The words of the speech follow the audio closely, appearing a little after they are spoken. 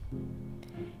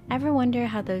Ever wonder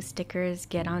how those stickers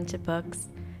get onto books,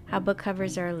 how book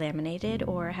covers are laminated,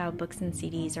 or how books and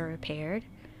CDs are repaired?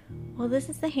 Well, this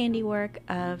is the handiwork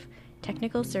of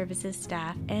technical services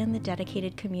staff and the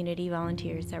dedicated community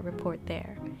volunteers that report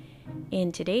there.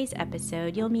 In today's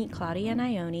episode, you'll meet Claudia and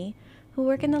Ione, who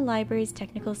work in the library's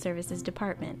technical services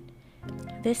department.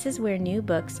 This is where new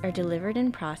books are delivered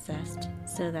and processed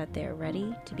so that they're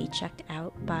ready to be checked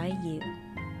out by you.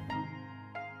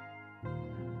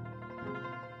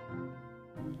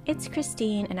 It's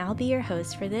Christine, and I'll be your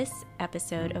host for this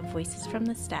episode of Voices from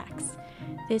the Stacks.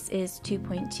 This is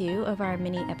 2.2 of our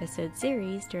mini-episode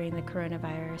series during the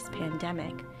coronavirus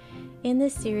pandemic. In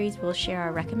this series, we'll share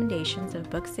our recommendations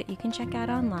of books that you can check out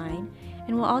online,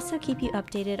 and we'll also keep you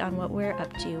updated on what we're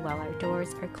up to while our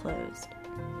doors are closed.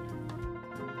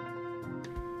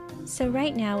 So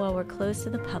right now, while we're closed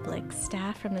to the public,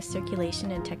 staff from the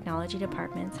circulation and technology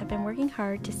departments have been working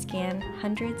hard to scan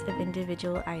hundreds of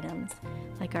individual items,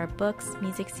 like our books,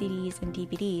 music CDs, and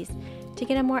DVDs, to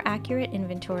get a more accurate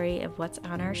inventory of what's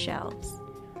on our shelves.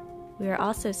 We are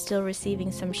also still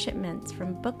receiving some shipments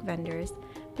from book vendors,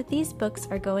 but these books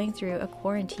are going through a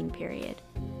quarantine period.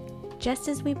 Just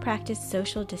as we practice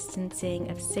social distancing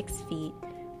of 6 feet,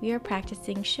 we are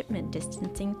practicing shipment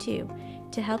distancing too,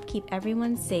 to help keep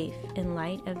everyone safe in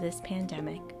light of this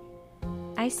pandemic.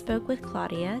 I spoke with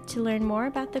Claudia to learn more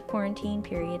about the quarantine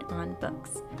period on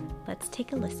books. Let's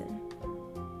take a listen.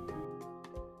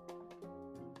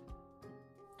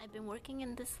 I've been working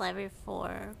in this library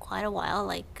for quite a while,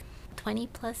 like 20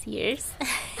 plus years.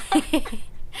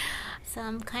 So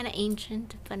I'm kind of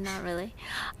ancient, but not really.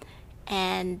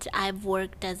 And I've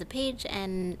worked as a page,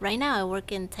 and right now I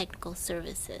work in technical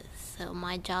services. So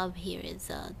my job here is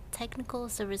a technical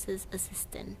services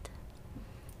assistant.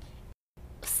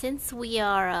 Since we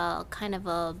are kind of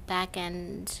a back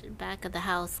of the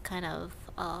house kind of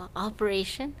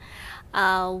operation,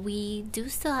 we do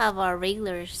still have our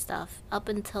regular stuff. Up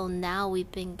until now,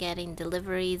 we've been getting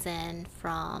deliveries and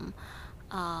from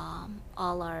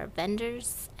all our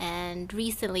vendors, and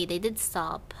recently they did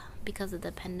stop because of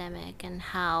the pandemic and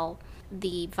how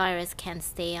the virus can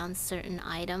stay on certain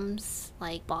items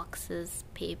like boxes,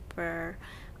 paper,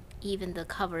 even the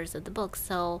covers of the books.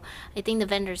 So I think the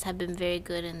vendors have been very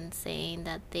good in saying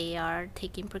that they are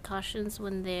taking precautions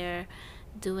when they're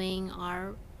doing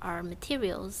our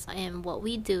materials. And what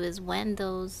we do is when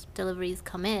those deliveries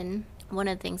come in, one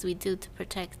of the things we do to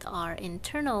protect our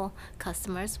internal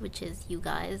customers, which is you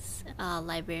guys,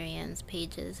 librarians,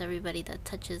 pages, everybody that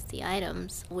touches the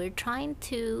items, we're trying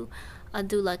to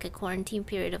do like a quarantine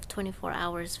period of 24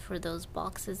 hours for those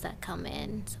boxes that come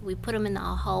in. So we put them in the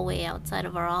hallway outside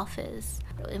of our office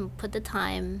and put the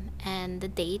time and the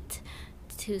date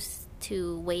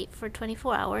to wait for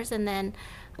 24 hours, and then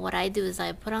what I do is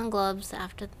I put on gloves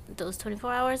after those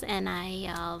 24 hours, and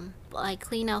I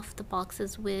clean off the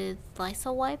boxes with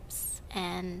Lysol wipes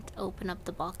and open up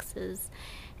the boxes,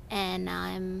 and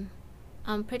I'm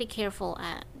pretty careful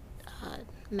at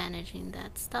managing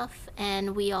that stuff.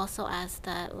 And we also ask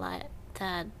that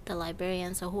the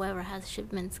librarians or whoever has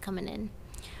shipments coming in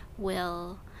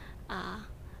will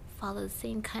follow the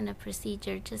same kind of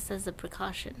procedure just as a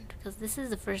precaution, because this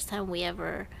is the first time we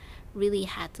ever really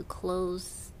had to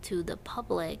close to the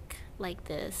public like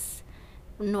this.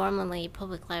 Normally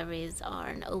public libraries are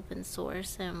an open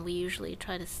source, and we usually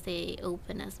try to stay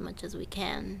open as much as we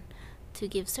can to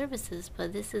give services,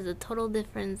 but this is a total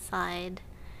different side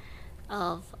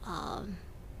of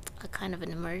a kind of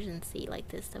an emergency like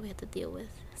this that we have to deal with.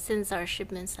 Since our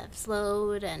shipments have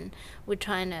slowed, and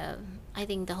I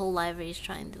think the whole library is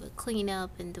trying to do a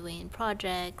cleanup and doing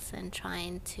projects and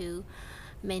trying to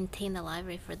maintain the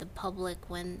library for the public.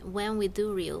 When we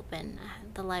do reopen,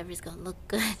 the library's going to look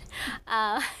good.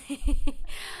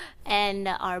 And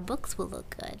our books will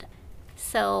look good.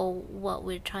 So what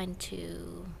we're trying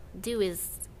to do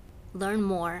is learn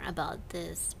more about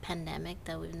this pandemic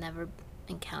that we've never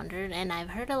encountered. And I've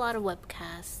heard a lot of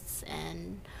webcasts,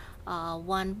 and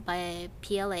one by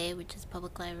PLA, which is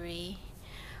Public Library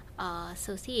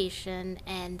Association,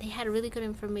 and they had really good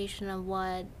information on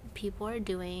what people are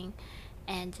doing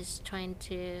and just trying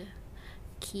to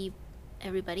keep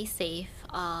everybody safe.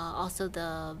 Also,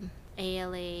 the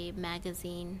ALA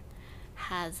magazine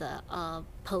has a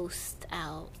post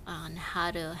out on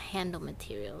how to handle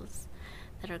materials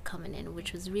that are coming in,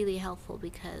 which was really helpful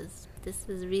because this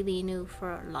is really new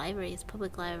for libraries,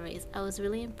 public libraries. I was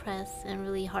really impressed and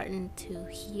really heartened to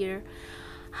hear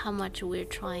how much we're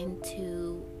trying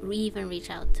to even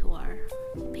reach out to our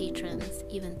patrons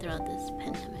even throughout this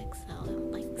pandemic. So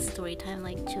like story time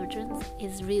like children's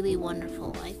is really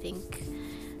wonderful. I think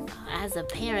as a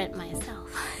parent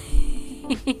myself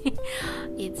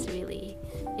it's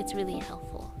really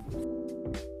helpful.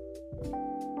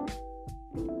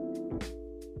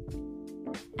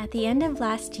 At the end of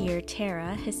last year,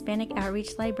 Tara, Hispanic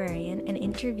Outreach Librarian and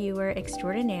interviewer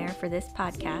extraordinaire for this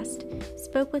podcast,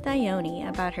 spoke with Ione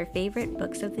about her favorite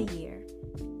books of the year.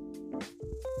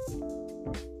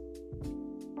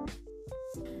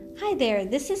 Hi there,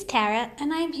 this is Tara,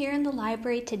 and I'm here in the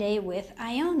library today with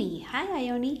Ione. Hi,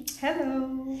 Ione.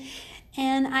 Hello.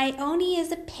 And Ione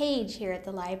is a page here at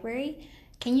the library.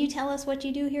 Can you tell us what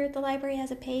you do here at the library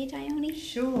as a page, Ione?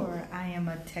 Sure. I am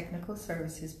a technical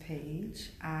services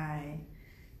page. I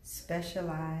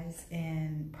specialize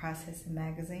in processing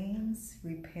magazines,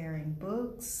 repairing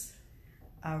books,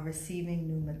 receiving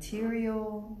new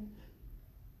material,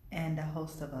 and a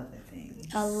host of other things.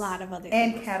 A lot of other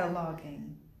and things.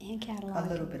 Cataloging. And cataloging. A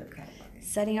little bit of cataloging.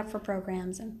 Setting up for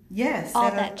programs and yes,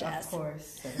 all that jazz. Of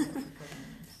course. Setting up for programs.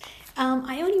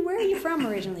 Ione, where are you from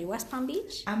originally? West Palm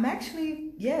Beach? I'm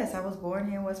actually, yes, I was born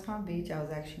here in West Palm Beach. I was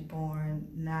actually born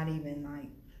not even like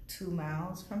 2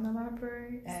 miles from the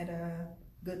library at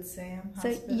Good Sam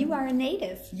Hospital. So you are a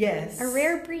native. Yes. A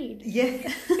rare breed. Yeah.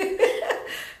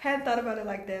 Hadn't thought about it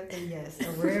like that, but yes, a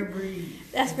rare breed.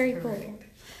 That's very correct.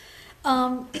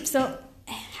 Cool. So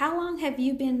how long have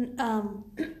you been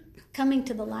coming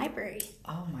to the library?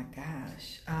 Oh my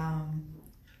gosh.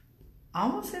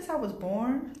 Almost since I was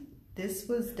born. This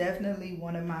was definitely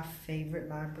one of my favorite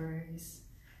libraries.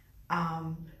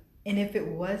 And if it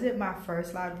wasn't my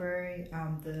first library,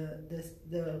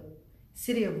 the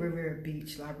City of Riviera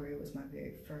Beach Library was my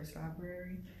very first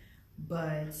library.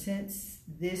 But since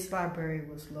this library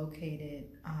was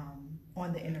located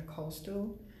on the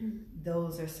Intercoastal,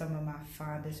 those are some of my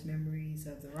fondest memories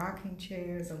of the rocking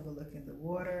chairs overlooking the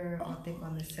water, I think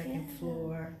on the second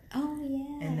floor. Oh,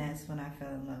 yeah. And that's when I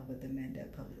fell in love with the Mandel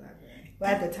Public Library.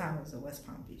 Well, at the time, it was the West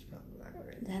Palm Beach Public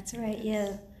Library. That's right,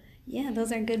 yeah. Yeah,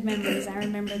 those are good memories. I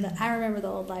remember the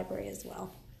old library as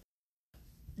well.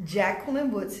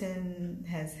 Jacqueline Woodson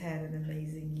has had an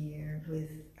amazing year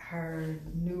with her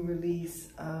new release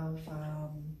of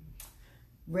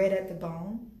Red at the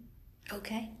Bone.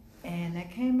 Okay. And that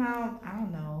came out, I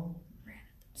don't know,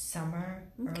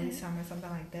 summer, Okay. early summer, something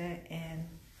like that. And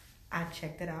I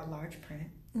checked it out large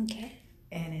print. Okay.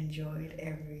 And enjoyed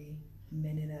every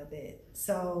minute of it.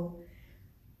 So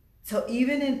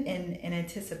even in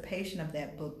anticipation of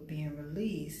that book being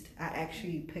released, I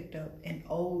actually picked up an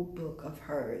old book of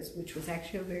hers, which was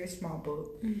actually a very small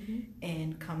book. Mm-hmm.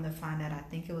 And come to find out, I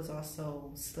think it was also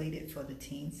slated for the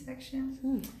teen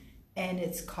section. And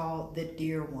it's called The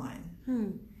Dear One.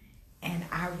 And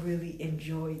I really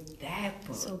enjoyed that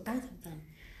book. So both of them.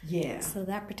 Yeah. So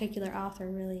that particular author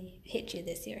really hit you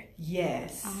this year.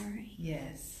 Yes. All right.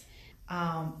 Yes.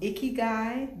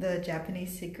 Ikigai, The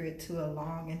Japanese Secret to a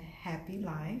Long and Happy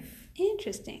Life.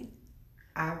 Interesting.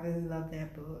 I really love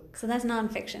that book. So that's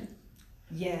nonfiction.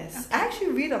 Yes. Okay. I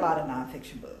actually read a lot of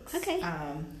nonfiction books. Okay.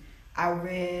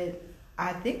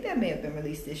 I think that may have been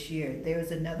released this year. There was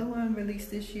another one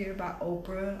released this year by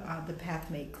Oprah, The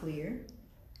Path Made Clear.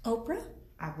 Oprah?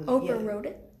 I believe, Oprah wrote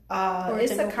it?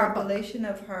 It's an a Oprah compilation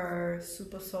of her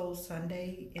Super Soul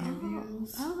Sunday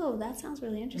interviews. Oh, that sounds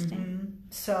really interesting. Mm-hmm.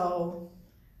 So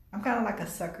I'm kind of like a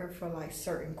sucker for like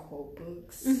certain quote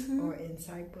books or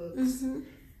insight books.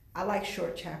 I like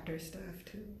short chapter stuff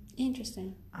too.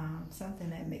 Interesting.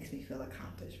 Something that makes me feel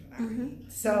accomplished when I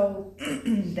read. So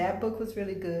that book was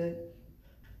really good.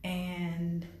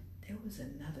 And there was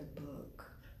another book.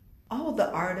 Oh, The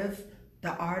Art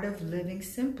of Living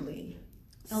Simply.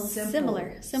 Oh, Simple.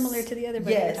 similar to the other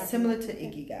book. Yes, similar to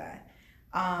Ikigai.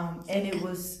 And it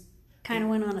was kind of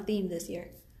went on a theme this year.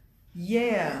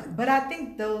 Yeah, but I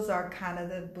think those are kind of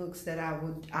the books that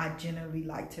I generally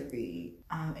like to read.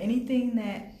 Anything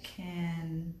that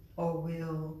can or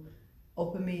will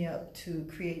open me up to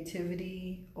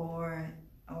creativity or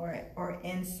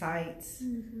insights,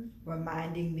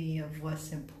 reminding me of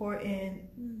what's important.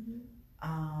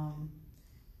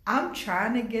 I'm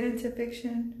trying to get into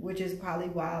fiction, which is probably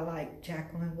why I like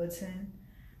Jacqueline Woodson.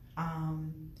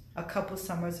 A couple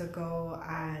summers ago,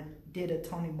 I did a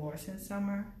Toni Morrison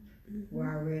summer where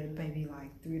I read maybe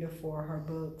like 3 to 4 of her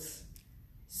books.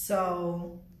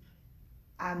 So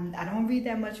I don't read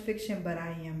that much fiction, but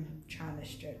I am trying to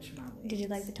stretch my legs. Did you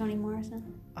like the Toni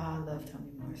Morrison? Oh, I love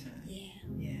Toni Morrison. Yeah.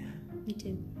 Yeah. Me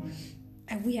too.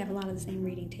 And we have a lot of the same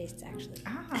reading tastes, actually.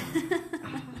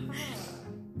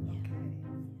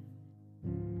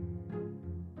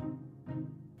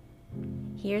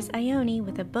 Here's Ione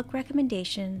with a book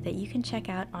recommendation that you can check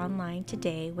out online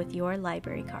today with your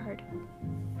library card.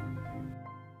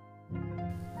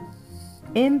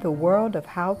 In the World of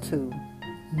How To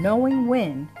knowing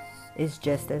when is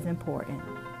just as important.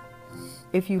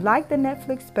 If you like the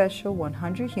Netflix special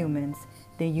 100 Humans,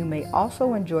 then you may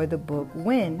also enjoy the book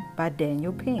When by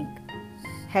Daniel Pink.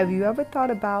 Have you ever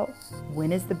thought about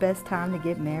when is the best time to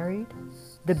get married?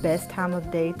 The best time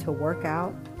of day to work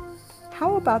out?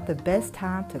 How about the best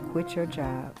time to quit your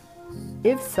job?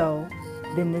 If so,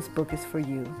 then this book is for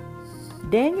you.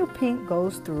 Daniel Pink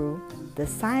goes through the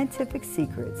scientific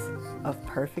secrets of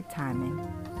perfect timing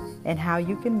and how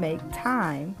you can make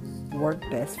time work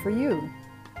best for you.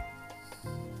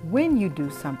 When you do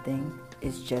something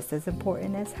is just as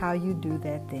important as how you do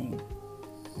that thing.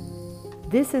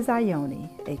 This is Ione,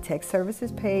 a tech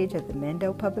services page at the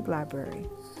Mandel Public Library.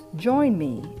 Join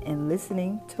me in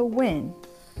listening to When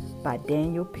by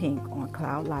Daniel Pink on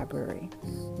Cloud Library,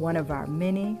 one of our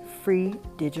many free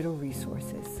digital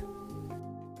resources.